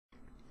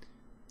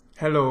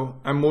Hello,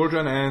 I'm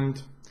Morgan,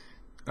 and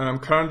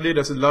currently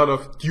there's a lot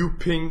of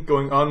duping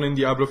going on in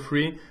Diablo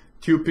 3,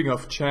 duping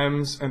of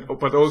gems,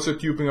 but also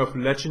duping of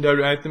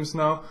legendary items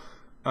now.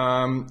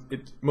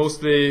 It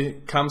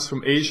mostly comes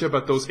from Asia,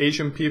 but those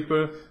Asian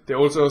people, they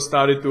also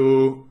started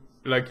to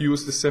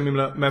use the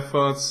similar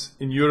methods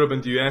in Europe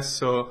and the US,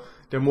 so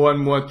there are more and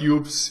more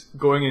dupes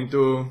going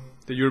into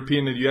the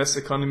European and US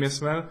economy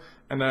as well.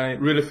 And I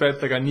really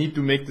felt like I need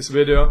to make this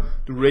video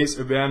to raise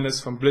awareness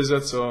from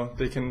Blizzard so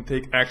they can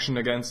take action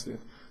against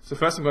it. So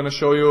first I'm going to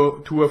show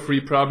you 2 or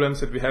 3 problems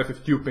that we have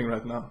with duping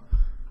right now.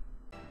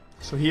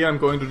 So here I'm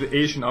going to the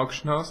Asian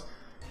auction house,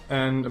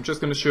 and I'm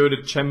just going to show you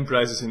the gem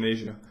prices in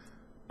Asia.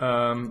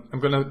 I'm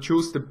going to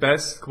choose the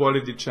best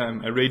quality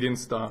gem, a radiant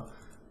star.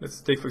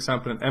 Let's take for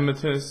example an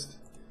amethyst.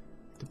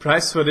 The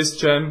price for this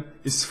gem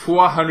is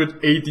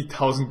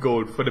 480,000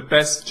 gold for the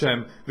best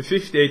gem with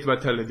 58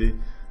 vitality.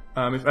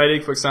 If I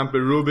take for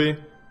example ruby,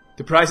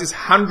 the price is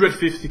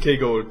 150k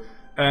gold.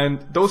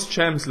 And those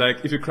gems,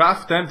 if you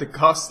craft them, they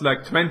cost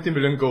 20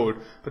 million gold,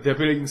 but they're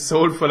being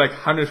sold for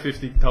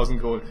 150,000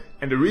 gold.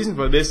 And the reason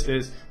for this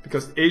is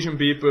because Asian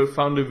people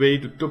found a way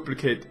to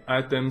duplicate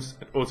items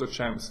and also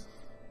gems.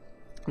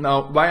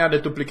 Now, why are they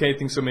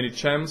duplicating so many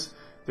gems?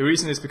 The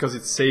reason is because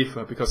it's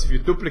safer, because if you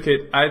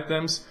duplicate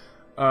items,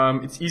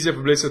 it's easier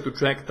for Blizzard to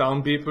track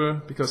down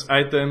people, because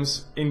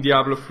items in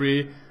Diablo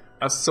 3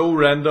 are so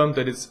random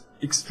that it's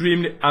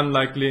extremely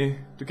unlikely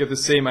to get the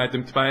same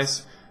item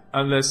twice,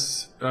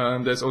 unless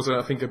there's also,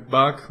 I think, a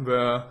bug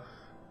where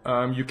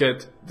you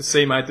get the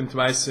same item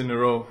twice in a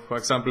row, for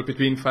example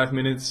between 5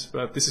 minutes,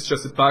 but this is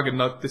just a bug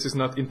and this is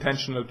not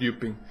intentional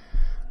duping.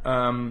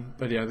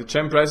 But yeah, the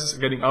gem prices are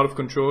getting out of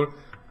control,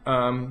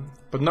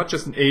 but not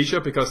just in Asia,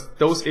 because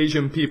those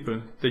Asian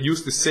people, they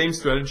use the same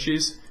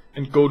strategies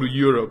and go to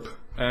Europe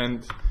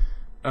and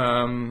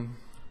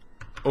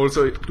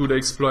also do the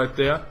exploit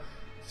there.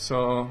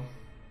 So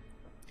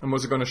I'm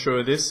also going to show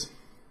you this.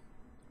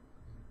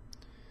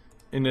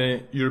 In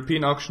the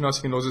European auction house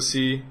you can also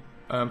see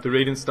the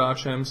Radiant Star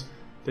gems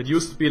that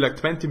used to be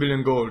 20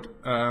 million gold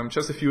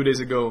just a few days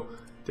ago.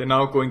 They're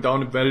now going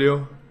down in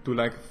value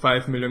to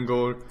 5 million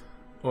gold,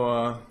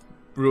 or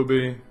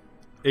ruby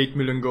 8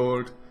 million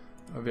gold.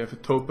 We have a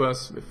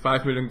topaz with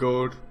 5 million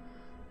gold,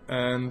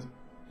 and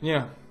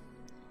yeah,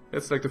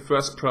 that's the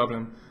first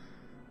problem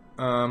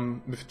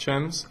with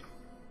gems.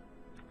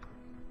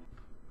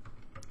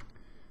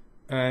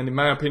 And in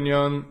my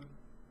opinion,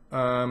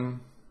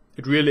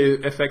 it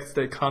really affects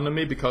the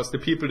economy, because the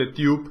people that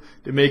dupe,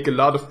 they make a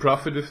lot of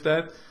profit with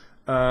that,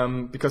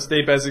 because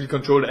they basically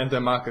control the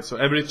entire market. So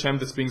every gem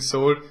that's being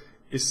sold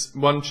is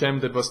one gem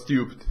that was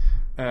duped,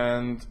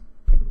 and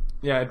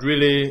yeah, it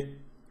really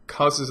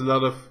causes a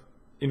lot of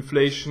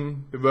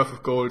inflation. The worth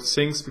of gold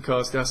sinks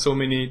because there are so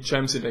many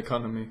gems in the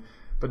economy.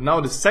 But now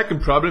the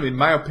second problem, in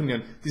my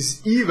opinion, this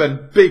is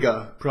even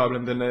bigger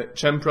problem than the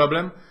gem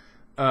problem,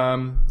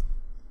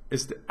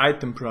 is the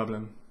item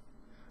problem.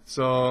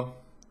 So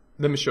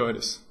let me show you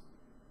this.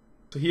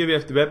 So here we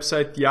have the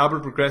website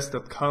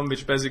diabloprogress.com,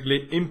 which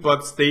basically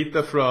imports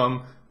data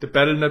from the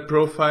Battle.net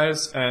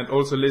profiles and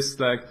also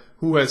lists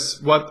who has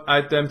what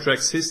item,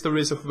 tracks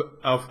histories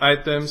of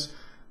items,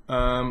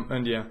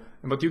 and yeah.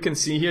 And what you can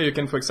see here, you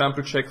can for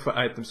example check for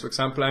items. For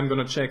example, I'm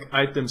going to check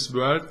items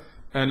world,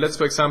 and let's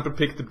for example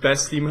pick the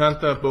best Demon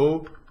Hunter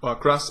bow or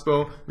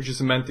crossbow, which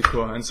is a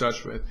Manticore, and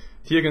search for it.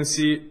 Here you can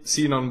see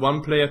it on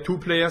 1 player, 2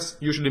 players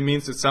usually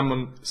means that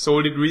someone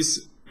sold it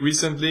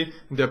recently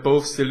and they're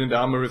both still in the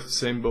armor with the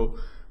same bow.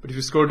 But if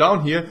you scroll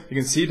down here, you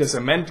can see there's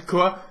a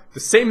Manticore, the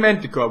same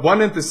Manticore,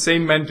 one and the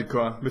same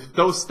Manticore with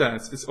those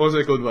stats, it's also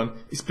a good one,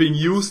 is being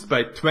used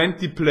by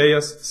 20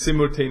 players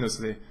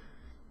simultaneously.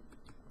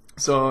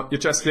 So you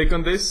just click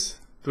on this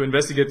to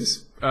investigate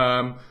this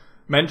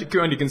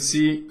Manticore, and you can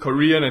see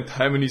Korean and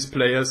Taiwanese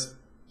players,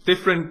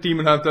 different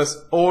Demon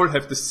Hunters, all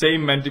have the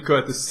same Manticore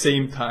at the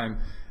same time.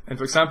 And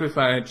for example, if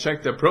I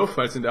check their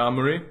profiles in the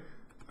armory,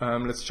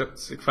 let's check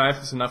 5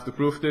 is enough to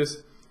prove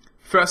this.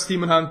 First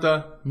Demon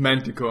Hunter,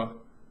 Manticore.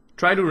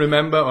 Try to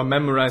remember or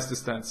memorize the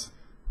stats.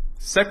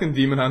 Second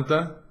Demon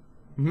Hunter,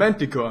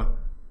 Manticore.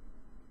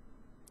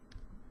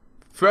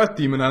 Third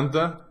Demon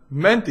Hunter,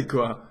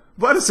 Manticore.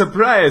 What a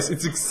surprise!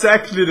 It's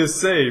exactly the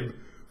same.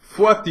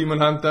 Fourth Demon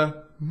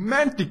Hunter,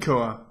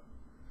 Manticore.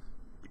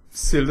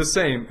 Still the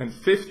same. And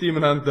fifth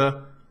Demon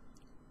Hunter,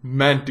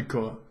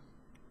 Manticore.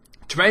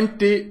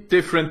 20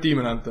 different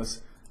Demon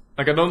Hunters.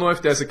 I don't know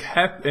if there's a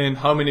cap in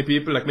how many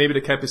people, maybe the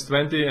cap is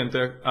 20 and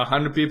there are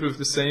 100 people with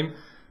the same,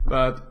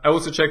 but I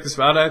also checked this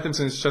for other items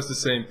and it's just the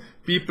same.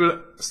 People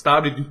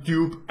started to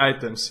dupe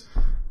items,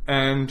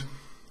 and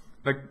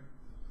we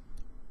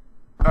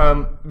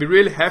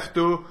really have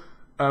to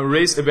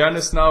raise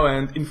awareness now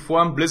and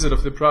inform Blizzard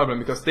of the problem,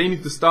 because they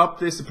need to stop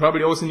this. They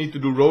probably also need to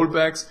do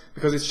rollbacks,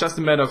 because it's just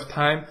a matter of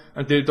time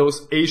until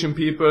those Asian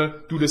people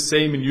do the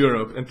same in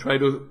Europe and try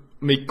to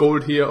make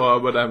gold here or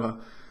whatever.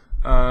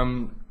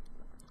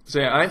 So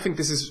yeah, I think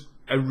this is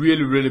a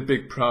really, really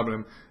big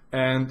problem.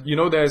 And you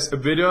know, there's a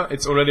video,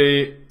 it's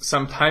already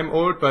some time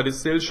old, but it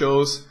still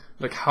shows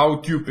like how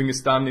duping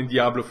is done in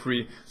Diablo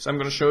 3. So I'm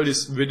gonna show you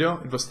this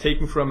video. It was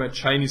taken from a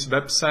Chinese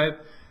website,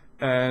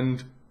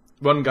 and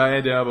one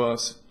guy there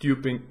was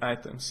duping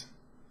items.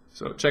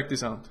 So check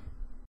this out.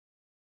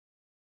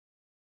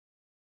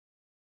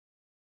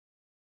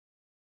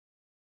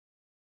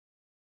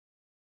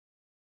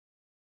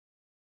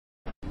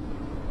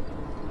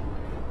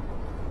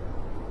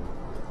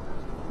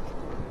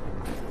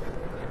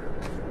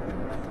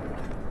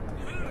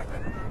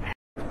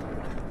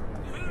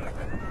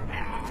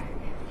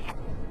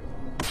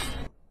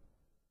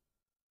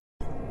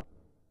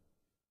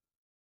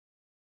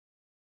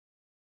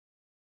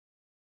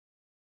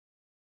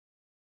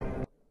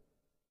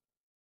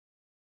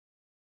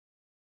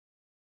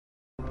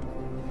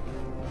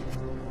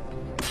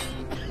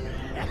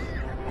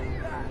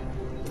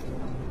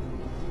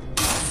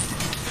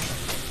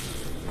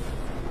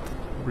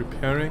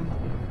 Repairing,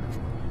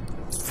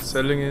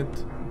 selling it,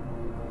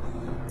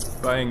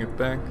 buying it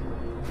back.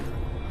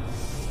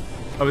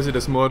 Obviously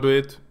there's more to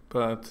it,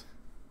 but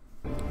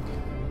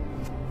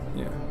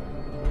yeah.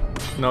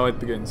 Now it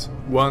begins.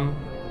 1,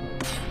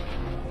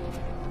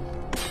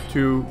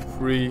 2,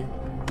 3,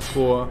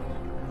 4,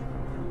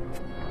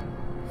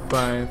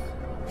 5,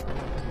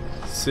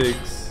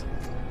 6,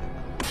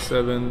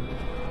 7,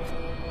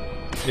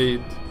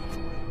 8,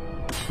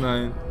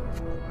 9,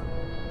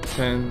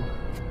 10,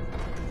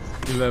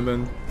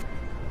 11,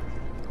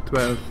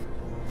 12,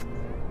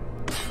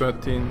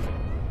 13,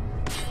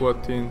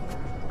 14,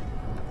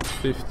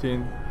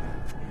 15,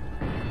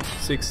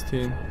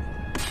 16,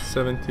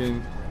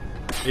 17,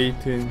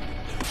 18,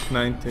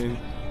 19,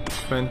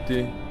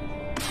 20,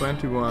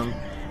 21,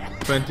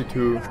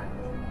 22,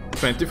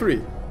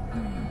 23.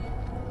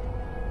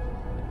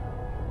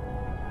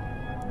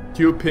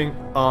 Duping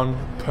on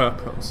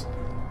purpose.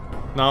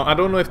 Now I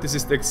don't know if this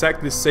is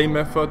exactly the same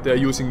method they're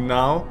using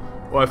now,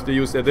 or if they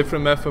use a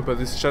different method, but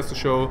this is just to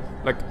show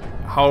like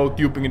how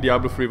duping in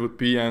Diablo 3 would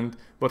be and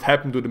what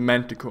happened to the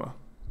Manticore.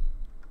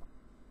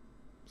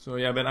 So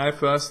yeah, when I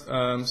first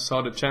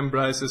saw the gem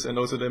prices and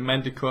also the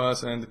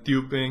Manticores and the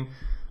duping,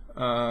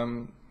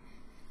 I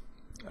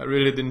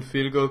really didn't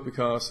feel good,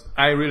 because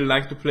I really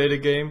like to play the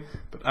game,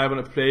 but I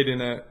want to play it in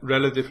a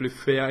relatively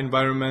fair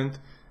environment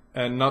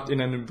and not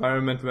in an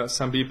environment where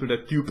some people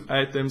that dupe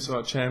items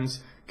or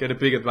gems get a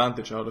big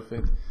advantage out of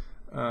it.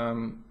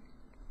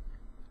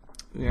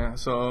 Yeah,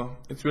 so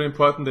it's really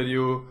important that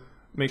you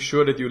make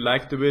sure that you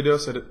like the video,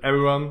 so that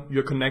everyone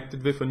you're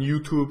connected with on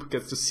YouTube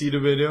gets to see the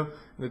video,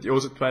 and that you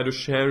also try to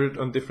share it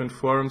on different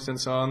forums and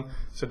so on,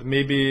 so that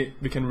maybe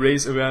we can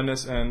raise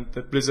awareness and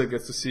that Blizzard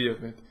gets to see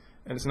of it.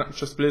 And it's not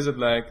just Blizzard,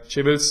 like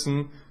Jay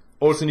Wilson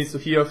also needs to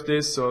hear of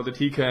this, so that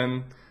he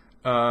can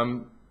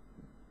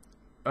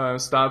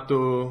start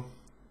to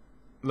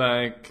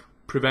like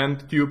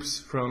prevent dupes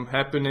from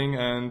happening,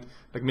 and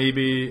like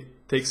maybe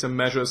take some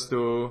measures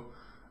to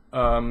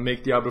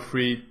make Diablo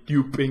 3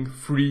 duping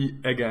free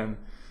again.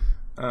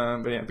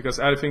 But yeah, because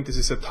I think this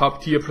is a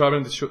top tier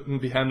problem. This shouldn't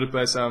be handled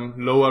by some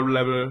lower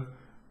level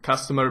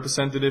customer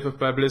representative of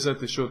Blizzard.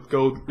 This should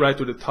go right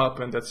to the top,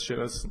 and that's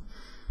just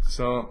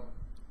so.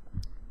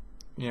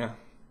 Yeah,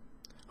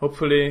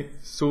 hopefully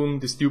soon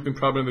this duping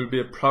problem will be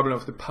a problem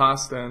of the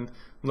past and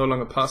no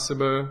longer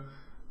possible.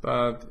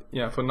 But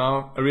yeah, for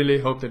now I really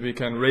hope that we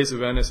can raise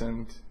awareness,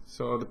 and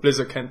so the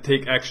Blizzard can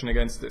take action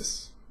against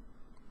this.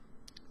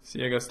 See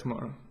you guys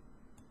tomorrow.